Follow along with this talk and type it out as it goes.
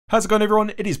How's it going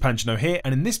everyone, it is Panchino here,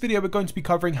 and in this video we're going to be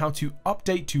covering how to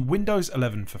update to Windows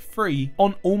 11 for free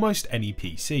on almost any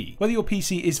PC. Whether your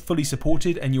PC is fully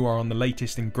supported and you are on the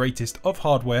latest and greatest of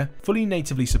hardware, fully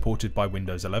natively supported by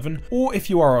Windows 11, or if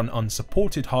you are on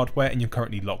unsupported hardware and you're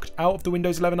currently locked out of the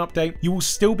Windows 11 update, you will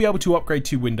still be able to upgrade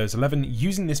to Windows 11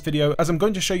 using this video, as I'm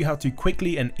going to show you how to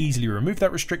quickly and easily remove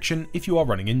that restriction if you are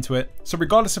running into it. So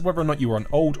regardless of whether or not you are on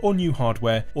old or new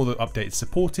hardware, or the update is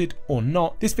supported or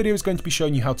not, this video is going to be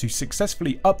showing you how to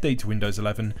successfully update to Windows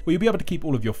 11, where you'll be able to keep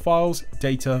all of your files,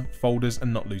 data, folders,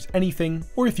 and not lose anything.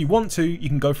 Or if you want to, you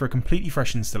can go for a completely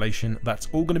fresh installation. That's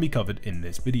all going to be covered in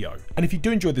this video. And if you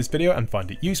do enjoy this video and find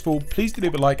it useful, please do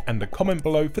leave a like and a comment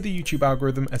below for the YouTube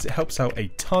algorithm, as it helps out a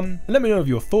ton. And let me know of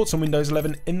your thoughts on Windows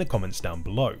 11 in the comments down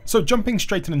below. So jumping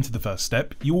straight into the first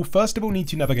step, you will first of all need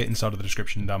to navigate inside of the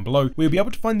description down below, where you'll be able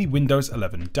to find the Windows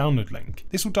 11 download link.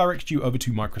 This will direct you over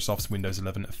to Microsoft's Windows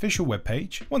 11 official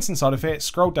webpage. Once inside of here,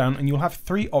 scroll down and you'll have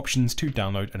 3 options to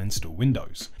download and install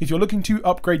Windows. If you're looking to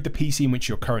upgrade the PC in which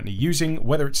you're currently using,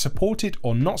 whether it's supported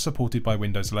or not supported by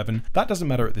Windows 11, that doesn't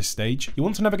matter at this stage. You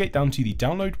want to navigate down to the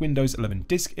Download Windows 11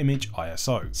 Disk Image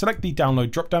ISO. Select the Download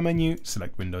drop-down menu,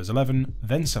 select Windows 11,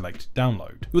 then select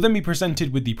Download. You'll then be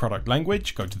presented with the product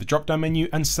language. Go to the drop-down menu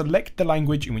and select the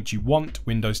language in which you want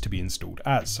Windows to be installed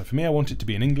as. So for me, I want it to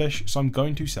be in English, so I'm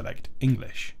going to select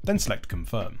English. Then select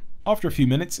Confirm. After a few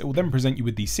minutes, it will then present you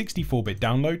with the 64-bit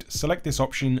download. Select this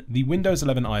option. The Windows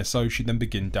 11 ISO should then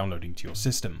begin downloading to your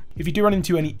system. If you do run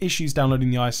into any issues downloading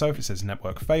the ISO, if it says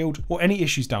network failed, or any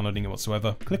issues downloading it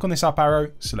whatsoever, click on this up arrow,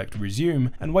 select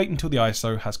resume, and wait until the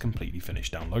ISO has completely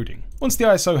finished downloading. Once the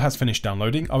ISO has finished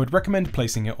downloading, I would recommend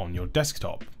placing it on your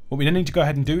desktop. What we then need to go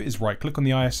ahead and do is right click on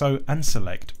the ISO and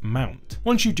select mount.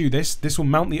 Once you do this, this will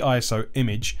mount the ISO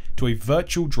image to a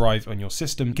virtual drive on your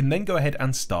system. You can then go ahead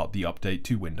and start the update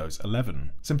to Windows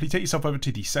 11. Simply take yourself over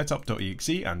to the setup.exe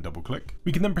and double click.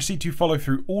 We can then proceed to follow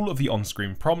through all of the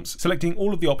on-screen prompts, selecting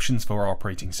all of the options for our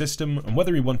operating system and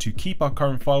whether we want to keep our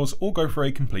current files or go for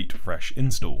a complete fresh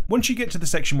install. Once you get to the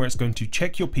section where it's going to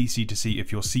check your PC to see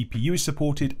if your CPU is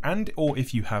supported and or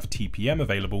if you have TPM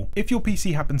available, if your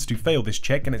PC happens to fail this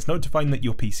check and it's notifying that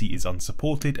your PC is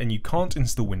unsupported and you can't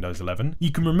install Windows 11,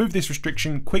 you can remove this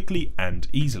restriction quickly and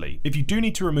easily. If you do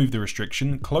need to remove the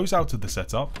restriction, close out of the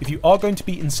setup. If you are going to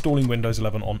be installing Windows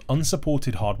 11 on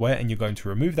unsupported hardware and you're going to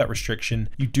remove that restriction,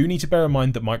 you do need to bear in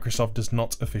mind that Microsoft does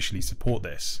not officially support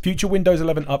this. Future Windows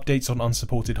 11 updates on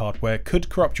unsupported hardware could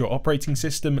corrupt your operating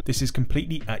system. This is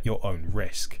completely at your own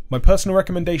risk. My personal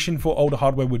recommendation for older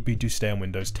hardware would be to stay on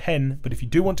Windows 10, but if you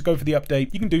do want to go for the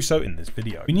update, you can do so in this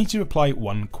video. You need to apply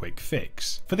one quick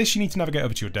fix. For this, you need to navigate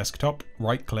over to your desktop,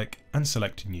 right click and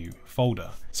select new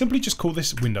folder. Simply just call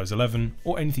this Windows 11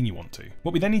 or anything you want to.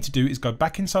 What we then need to do is go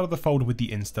back inside of the folder with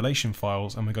the installation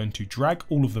files, and we're going to drag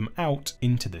all of them out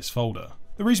into this folder.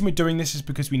 The reason we're doing this is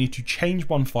because we need to change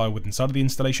one file within inside of the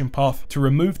installation path to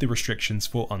remove the restrictions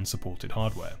for unsupported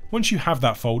hardware. Once you have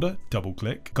that folder, double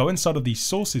click, go inside of the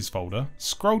sources folder,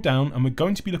 scroll down, and we're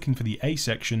going to be looking for the A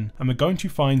section, and we're going to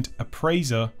find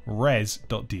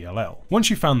appraiserres.dll. Once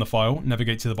you've found the file,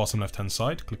 navigate to the bottom left hand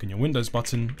side, click on your Windows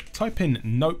button, type in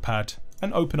notepad,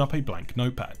 and open up a blank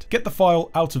notepad. Get the file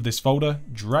out of this folder,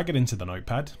 drag it into the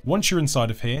notepad. Once you're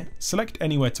inside of here, select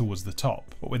anywhere towards the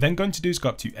top. What we're then going to do is go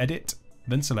up to edit,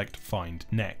 then select find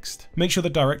next. Make sure the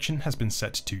direction has been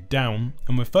set to down,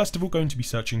 and we're first of all going to be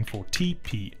searching for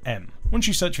TPM. Once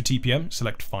you search for TPM,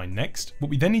 select find next. What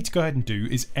we then need to go ahead and do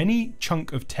is any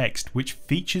chunk of text which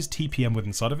features TPM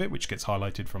within inside of it, which gets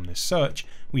highlighted from this search,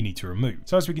 we need to remove.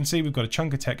 So as we can see, we've got a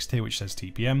chunk of text here which says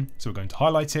TPM, so we're going to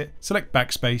highlight it, select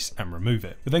backspace and remove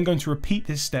it. We're then going to repeat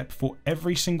this step for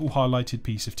every single highlighted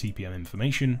piece of TPM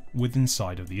information within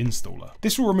inside of the installer.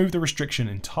 This will remove the restriction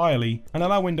entirely and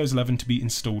allow Windows 11 to be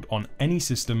installed on any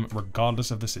system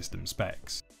regardless of the system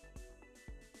specs.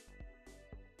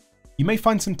 You may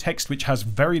find some text which has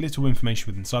very little information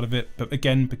within inside of it, but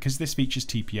again, because this features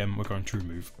TPM, we're going to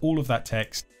remove all of that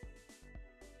text.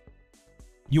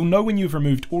 You'll know when you've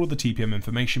removed all of the TPM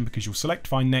information because you'll select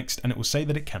find next and it will say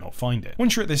that it cannot find it.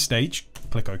 Once you're at this stage,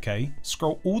 click OK,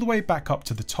 scroll all the way back up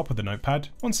to the top of the notepad.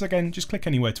 Once again, just click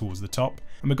anywhere towards the top,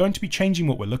 and we're going to be changing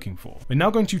what we're looking for. We're now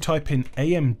going to type in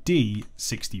AMD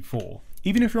 64.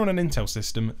 Even if you're on an Intel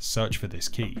system, search for this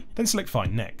key. Then select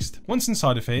find next. Once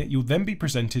inside of here, you'll then be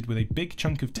presented with a big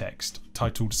chunk of text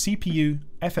titled CPU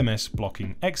FMS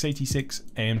blocking x86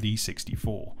 AMD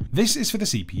 64. This is for the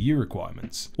CPU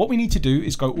requirements. What we need to do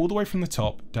is go all the way from the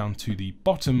top down to the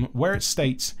bottom where it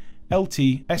states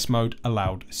LT S mode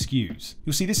allowed SKUs.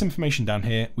 You'll see this information down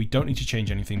here. We don't need to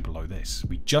change anything below this.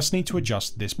 We just need to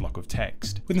adjust this block of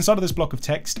text. With inside of this block of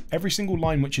text, every single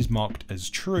line which is marked as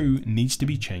true needs to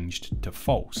be changed to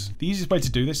false. The easiest way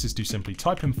to do this is to simply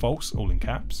type in false, all in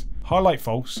caps, highlight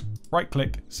false, right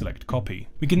click, select copy.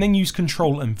 We can then use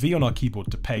Ctrl and V on our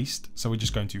keyboard to paste. So we're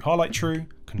just going to highlight true,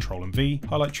 Ctrl and V,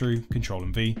 highlight true, Ctrl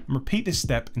and V, and repeat this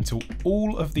step until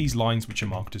all of these lines which are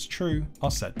marked as true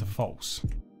are set to false.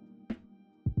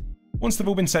 Once they've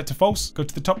all been set to false, go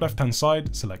to the top left hand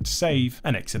side, select save,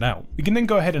 and exit out. We can then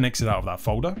go ahead and exit out of that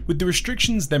folder. With the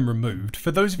restrictions then removed, for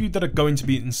those of you that are going to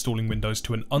be installing Windows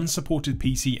to an unsupported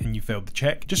PC and you failed the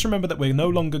check, just remember that we're no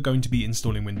longer going to be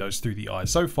installing Windows through the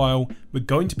ISO file. We're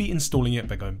going to be installing it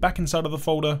by going back inside of the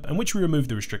folder, and which we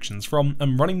removed the restrictions from,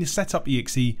 and running the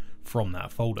setup.exe from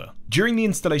that folder. During the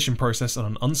installation process on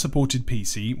an unsupported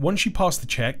PC, once you pass the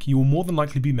check, you will more than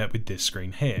likely be met with this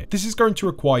screen here. This is going to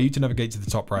require you to navigate to the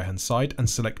top right hand side and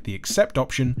select the accept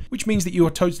option, which means that you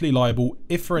are totally liable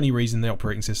if for any reason the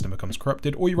operating system becomes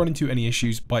corrupted or you run into any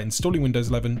issues by installing Windows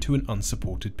 11 to an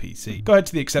unsupported PC. Go ahead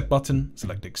to the accept button,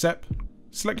 select accept,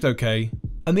 select OK,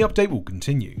 and the update will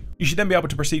continue. You should then be able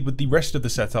to proceed with the rest of the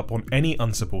setup on any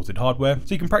unsupported hardware,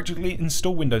 so you can practically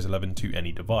install Windows 11 to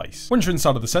any device. Once you're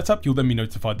inside of the setup, you'll then be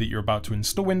notified that you're about to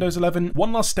install Windows 11.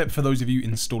 One last step for those of you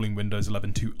installing Windows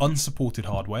 11 to unsupported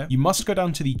hardware, you must go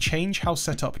down to the Change How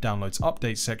Setup Downloads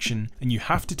Updates section, and you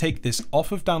have to take this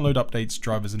off of Download Updates,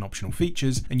 Drivers and Optional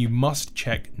Features, and you must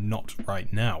check Not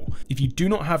Right Now. If you do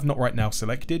not have Not Right Now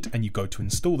selected and you go to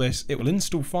install this, it will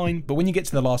install fine, but when you get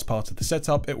to the last part of the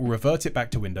setup, it will revert it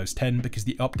back to Windows 10 because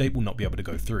the update will not be able to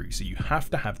go through, so you have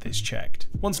to have this checked.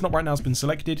 Once Not Right Now has been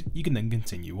selected, you can then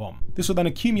continue on. This will then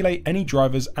accumulate any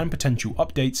drivers and potential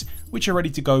updates which are ready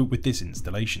to go with this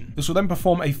installation. This will then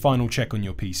perform a final check on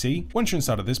your PC. Once you're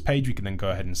inside of this page, we can then go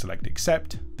ahead and select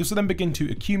accept. This will then begin to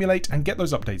accumulate and get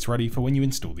those updates ready for when you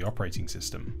install the operating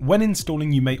system. When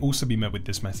installing, you may also be met with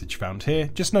this message found here,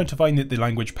 just notifying that the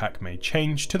language pack may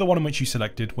change to the one in which you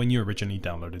selected when you originally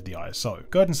downloaded the ISO.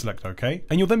 Go ahead and select OK,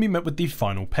 and you'll then be met with the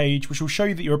final page, which will show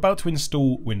you that you're about to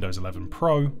install Windows 11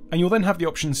 Pro, and you'll then have the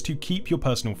options to keep your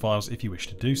personal files if you wish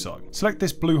to do so. Select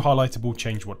this blue highlightable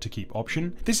change what to keep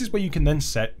option. This is where you can then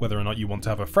set whether or not you want to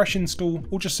have a fresh install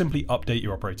or just simply update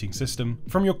your operating system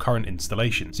from your current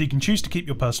installation. So you can choose to keep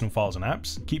your personal files and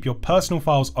apps, keep your personal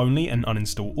files only and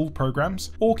uninstall all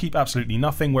programs, or keep absolutely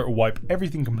nothing where it will wipe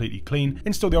everything completely clean,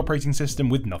 install the operating system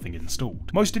with nothing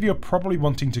installed. Most of you are probably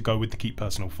wanting to go with the keep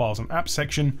personal files and apps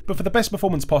section, but for the best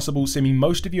performance possible, assuming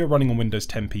most of you are running on Windows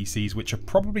 10 PCs which are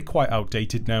probably quite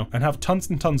outdated now and have tons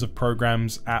and tons of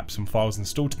programs, apps and files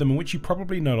installed to them in which you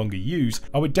probably no longer use,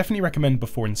 I would definitely recommend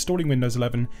before installing Windows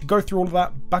 11 to go through all of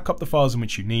that, back up the files in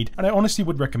which you need, and I honestly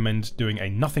would recommend doing a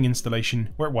nothing installation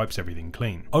where it wipes everything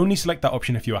clean. Only select that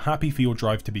option if you are happy for your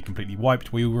drive to be completely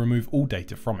wiped, where you will remove all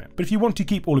data from it. But if you want to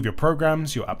keep all of your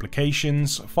programs, your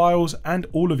applications, files, and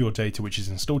all of your data which is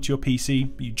installed to your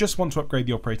PC, but you just want to upgrade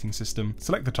the operating system,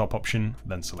 select the top option,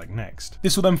 then select next.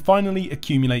 This will then finally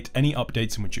accumulate any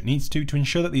updates in which it needs to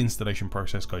ensure that the installation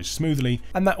process goes smoothly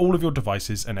and that all of your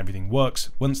devices and everything works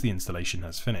once the installation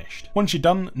has finished. Once you're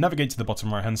done, navigate to the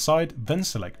bottom right hand side, then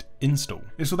select install.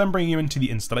 This will then bring you into the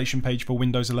installation page for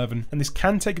Windows 11, and this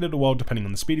can take a little while depending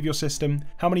on the speed of your system,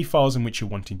 how many files in which you're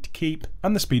wanting to keep,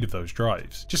 and the speed of those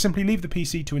drives. Just simply leave the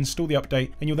PC to install the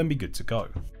update and you'll then be good to go.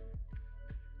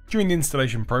 During the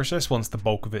installation process, once the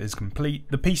bulk of it is complete,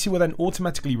 the PC will then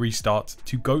automatically restart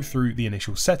to go through the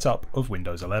initial setup of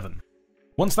Windows 11.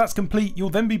 Once that's complete, you'll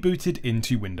then be booted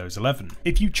into Windows 11.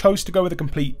 If you chose to go with a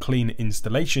complete clean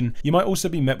installation, you might also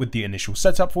be met with the initial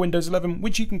setup for Windows 11,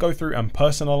 which you can go through and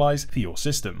personalize for your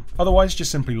system. Otherwise,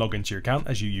 just simply log into your account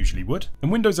as you usually would, and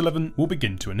Windows 11 will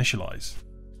begin to initialize.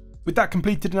 With that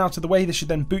completed and out of the way, this should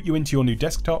then boot you into your new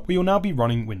desktop where you'll now be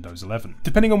running Windows 11.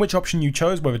 Depending on which option you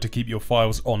chose, whether to keep your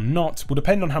files or not, will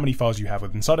depend on how many files you have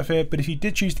with inside of here, but if you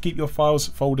did choose to keep your files,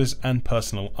 folders, and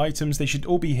personal items, they should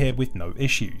all be here with no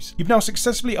issues. You've now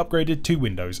successfully upgraded to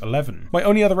Windows 11. My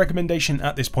only other recommendation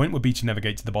at this point would be to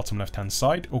navigate to the bottom left hand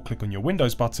side or click on your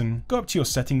Windows button, go up to your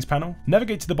settings panel,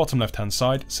 navigate to the bottom left hand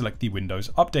side, select the Windows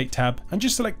Update tab, and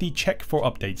just select the Check for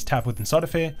Updates tab with inside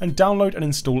of here, and download and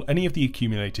install any of the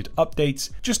accumulated updates,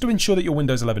 just to ensure that your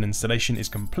Windows 11 installation is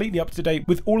completely up to date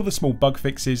with all of the small bug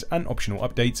fixes and optional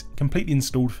updates completely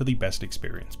installed for the best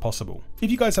experience possible.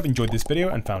 If you guys have enjoyed this video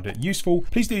and found it useful,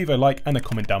 please do leave a like and a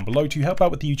comment down below to help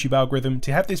out with the YouTube algorithm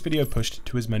to have this video pushed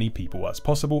to as many people as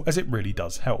possible, as it really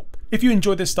does help. If you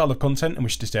enjoy this style of content and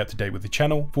wish to stay up to date with the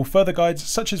channel for further guides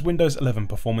such as Windows 11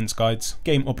 performance guides,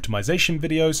 game optimization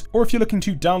videos, or if you're looking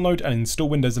to download and install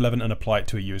Windows 11 and apply it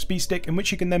to a USB stick in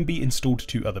which it can then be installed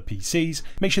to other PCs,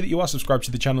 make sure that you are subscribed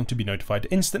to the channel to be notified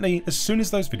instantly as soon as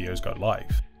those videos go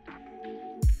live.